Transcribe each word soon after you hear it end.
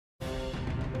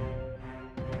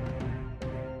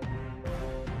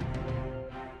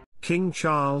King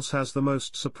Charles has the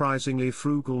most surprisingly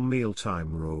frugal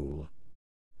mealtime rule.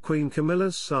 Queen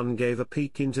Camilla's son gave a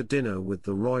peek into dinner with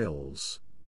the royals.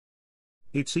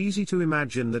 It's easy to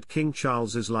imagine that King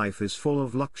Charles's life is full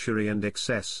of luxury and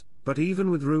excess, but even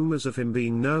with rumors of him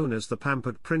being known as the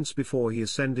pampered prince before he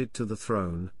ascended to the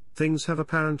throne, things have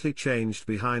apparently changed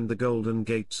behind the golden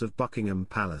gates of Buckingham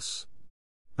Palace.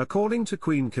 According to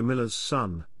Queen Camilla's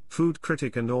son, food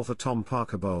critic and author Tom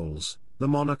Parker Bowles, the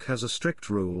monarch has a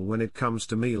strict rule when it comes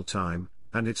to mealtime,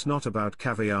 and it's not about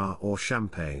caviar or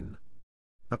champagne.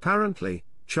 Apparently,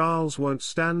 Charles won't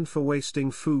stand for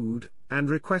wasting food, and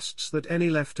requests that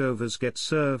any leftovers get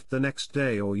served the next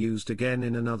day or used again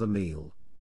in another meal.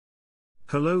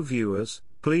 Hello viewers,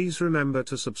 please remember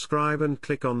to subscribe and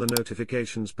click on the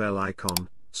notifications bell icon,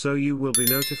 so you will be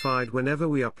notified whenever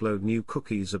we upload new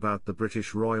cookies about the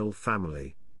British royal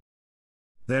family.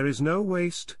 There is no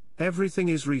waste, everything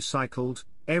is recycled,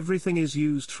 everything is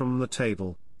used from the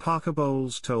table, Parker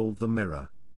Bowles told the Mirror.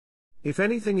 If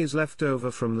anything is left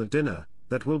over from the dinner,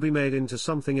 that will be made into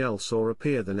something else or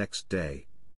appear the next day.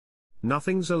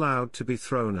 Nothing's allowed to be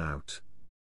thrown out.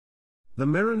 The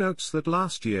Mirror notes that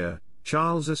last year,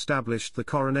 Charles established the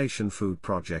Coronation Food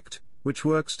Project, which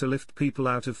works to lift people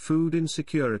out of food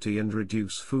insecurity and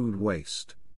reduce food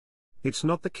waste. It's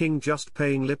not the king just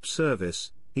paying lip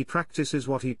service, he practices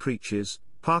what he preaches,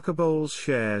 Parker Bowles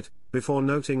shared, before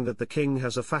noting that the king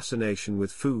has a fascination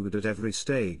with food at every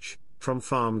stage, from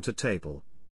farm to table.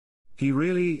 He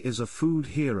really is a food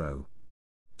hero.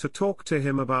 To talk to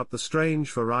him about the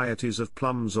strange varieties of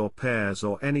plums or pears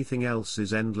or anything else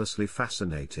is endlessly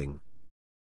fascinating.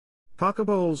 Parker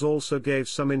Bowles also gave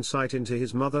some insight into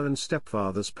his mother and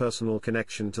stepfather's personal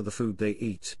connection to the food they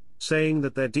eat, saying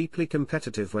that they're deeply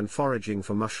competitive when foraging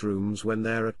for mushrooms when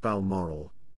they're at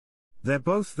Balmoral. They're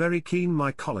both very keen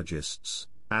mycologists,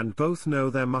 and both know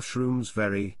their mushrooms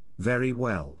very, very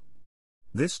well.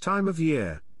 This time of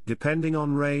year, depending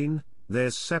on rain,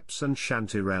 there's ceps and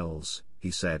chanterelles, he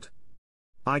said.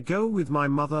 I go with my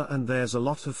mother and there's a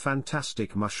lot of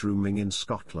fantastic mushrooming in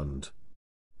Scotland.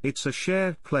 It's a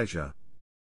shared pleasure.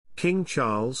 King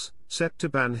Charles, set to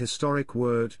ban historic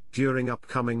word during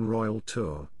upcoming royal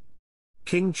tour.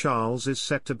 King Charles is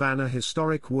set to ban a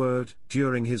historic word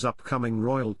during his upcoming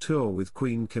royal tour with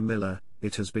Queen Camilla,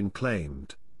 it has been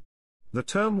claimed. The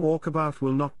term walkabout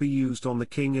will not be used on the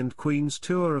King and Queen's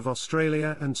tour of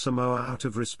Australia and Samoa out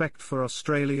of respect for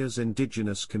Australia's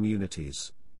indigenous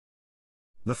communities.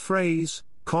 The phrase,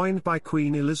 coined by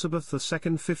Queen Elizabeth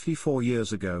II 54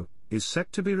 years ago, is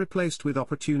set to be replaced with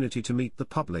opportunity to meet the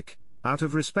public, out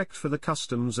of respect for the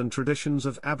customs and traditions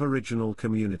of Aboriginal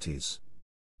communities.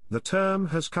 The term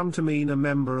has come to mean a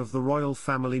member of the royal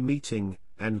family meeting,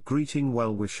 and greeting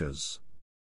well-wishers.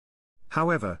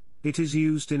 However, it is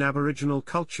used in Aboriginal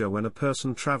culture when a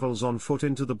person travels on foot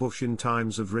into the bush in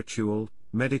times of ritual,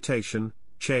 meditation,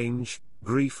 change,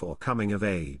 grief or coming of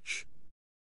age.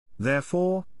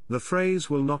 Therefore, the phrase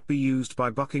will not be used by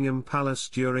Buckingham Palace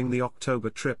during the October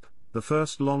trip, the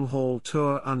first long-haul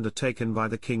tour undertaken by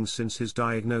the king since his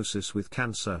diagnosis with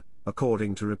cancer,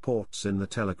 according to reports in the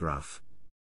Telegraph.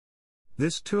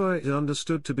 This tour is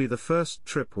understood to be the first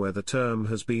trip where the term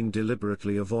has been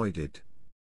deliberately avoided.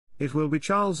 It will be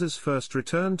Charles's first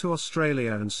return to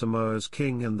Australia and Samoa as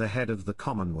king and the head of the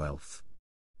Commonwealth.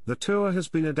 The tour has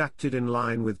been adapted in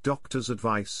line with doctors'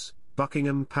 advice,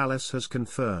 Buckingham Palace has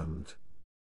confirmed.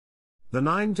 The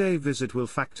 9-day visit will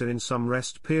factor in some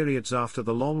rest periods after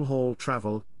the long-haul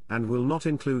travel, and will not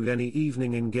include any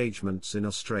evening engagements in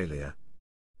Australia.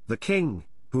 The king,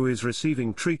 who is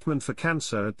receiving treatment for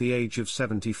cancer at the age of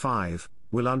 75,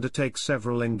 will undertake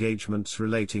several engagements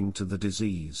relating to the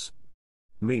disease.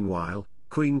 Meanwhile,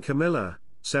 Queen Camilla,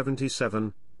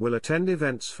 77, will attend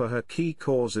events for her key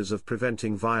causes of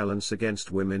preventing violence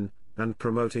against women, and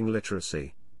promoting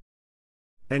literacy.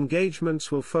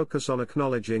 Engagements will focus on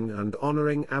acknowledging and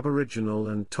honoring Aboriginal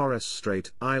and Torres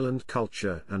Strait Island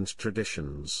culture and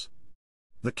traditions.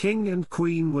 The King and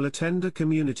Queen will attend a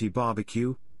community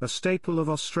barbecue, a staple of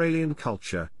Australian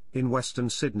culture, in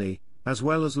Western Sydney, as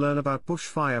well as learn about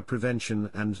bushfire prevention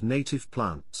and native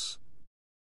plants.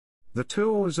 The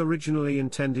tour was originally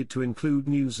intended to include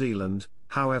New Zealand,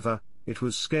 however, it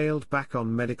was scaled back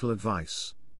on medical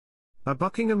advice. A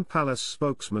Buckingham Palace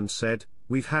spokesman said,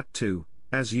 "We've had to,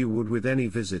 as you would with any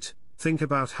visit, think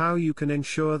about how you can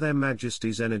ensure Their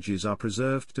Majesty's energies are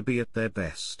preserved to be at their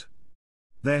best."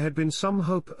 There had been some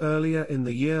hope earlier in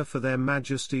the year for Their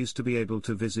Majesties to be able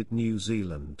to visit New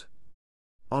Zealand.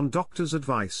 On doctors'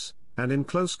 advice, and in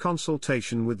close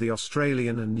consultation with the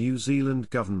Australian and New Zealand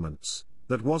governments,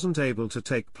 that wasn't able to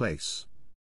take place.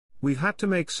 We've had to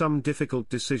make some difficult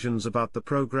decisions about the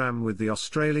programme with the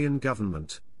Australian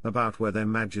government, about where their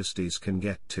majesties can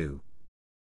get to.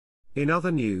 In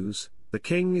other news, the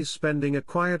King is spending a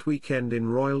quiet weekend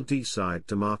in Royal Deeside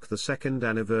to mark the second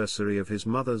anniversary of his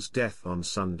mother's death on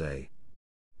Sunday.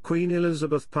 Queen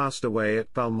Elizabeth passed away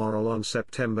at Balmoral on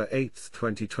September 8,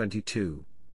 2022.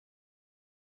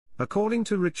 According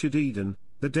to Richard Eden,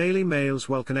 the Daily Mail's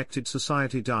well-connected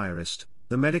society diarist,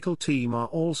 the medical team are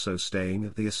also staying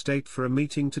at the estate for a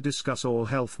meeting to discuss all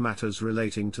health matters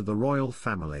relating to the royal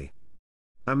family.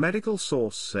 A medical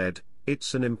source said,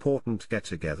 "It's an important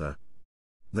get-together.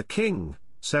 The King,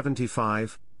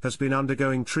 75, has been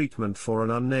undergoing treatment for an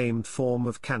unnamed form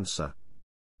of cancer.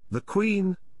 The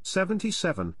Queen,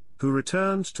 77, who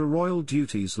returned to royal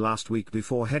duties last week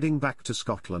before heading back to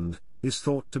Scotland, is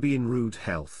thought to be in rude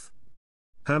health."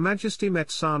 Her Majesty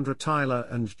met Sandra Tyler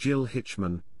and Jill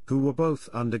Hitchman, who were both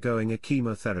undergoing a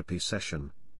chemotherapy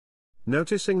session.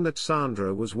 Noticing that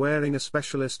Sandra was wearing a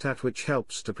specialist hat which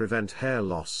helps to prevent hair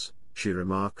loss, she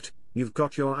remarked, "You've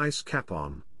got your ice cap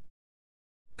on."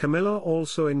 Camilla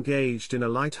also engaged in a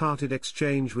light-hearted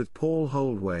exchange with Paul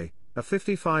Holdway, a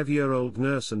 55-year-old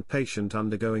nurse and patient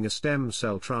undergoing a stem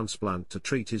cell transplant to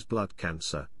treat his blood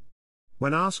cancer.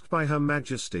 When asked by Her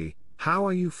Majesty, "How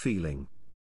are you feeling?"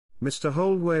 Mr.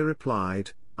 Holdway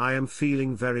replied, "I am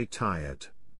feeling very tired."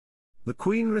 The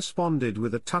Queen responded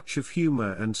with a touch of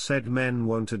humour and said men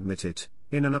won't admit it,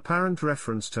 in an apparent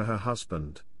reference to her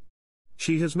husband.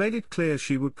 She has made it clear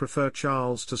she would prefer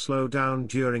Charles to slow down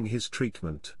during his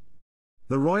treatment.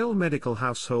 The royal medical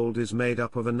household is made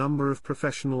up of a number of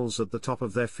professionals at the top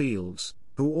of their fields,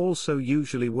 who also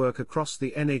usually work across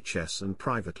the NHS and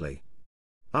privately.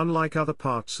 Unlike other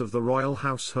parts of the royal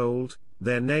household,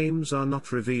 their names are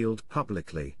not revealed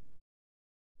publicly.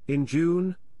 In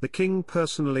June, the King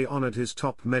personally honoured his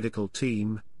top medical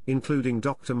team, including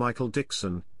Dr. Michael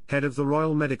Dixon, head of the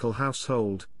Royal Medical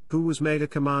Household, who was made a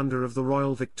Commander of the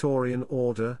Royal Victorian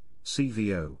Order,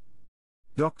 CVO.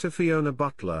 Dr. Fiona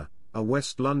Butler, a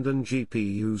West London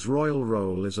GP whose royal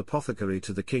role is apothecary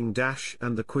to the King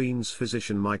and the Queen's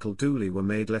physician Michael Dooley were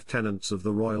made Lieutenants of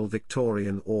the Royal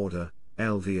Victorian Order,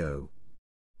 LVO.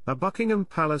 A Buckingham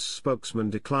Palace spokesman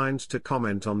declined to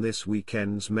comment on this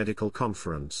weekend's medical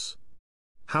conference.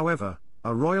 However,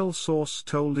 a royal source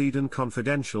told Eden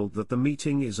Confidential that the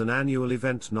meeting is an annual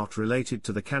event not related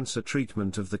to the cancer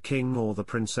treatment of the King or the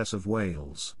Princess of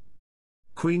Wales.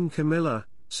 Queen Camilla,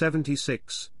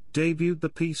 76, debuted the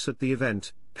piece at the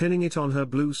event, pinning it on her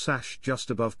blue sash just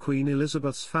above Queen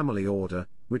Elizabeth's family order,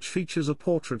 which features a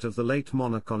portrait of the late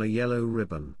monarch on a yellow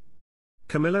ribbon.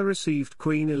 Camilla received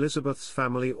Queen Elizabeth's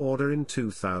family order in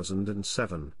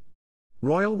 2007.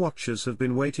 Royal watchers have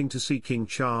been waiting to see King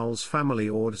Charles' family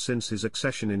order since his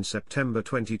accession in September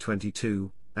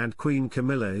 2022, and Queen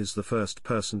Camilla is the first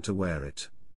person to wear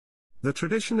it. The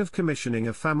tradition of commissioning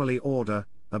a family order,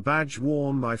 a badge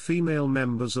worn by female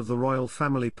members of the royal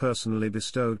family personally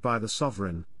bestowed by the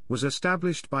sovereign, was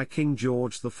established by King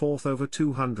George IV over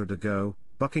 200 ago,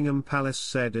 Buckingham Palace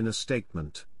said in a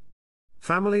statement.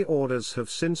 Family orders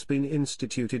have since been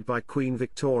instituted by Queen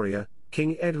Victoria,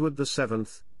 King Edward VII,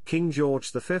 King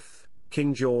George V,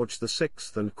 King George VI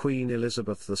and Queen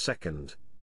Elizabeth II.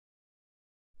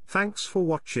 Thanks for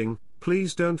watching.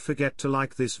 Please don't forget to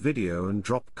like this video and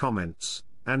drop comments,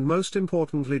 and most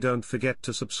importantly don't forget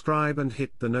to subscribe and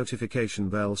hit the notification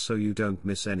bell so you don't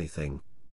miss anything.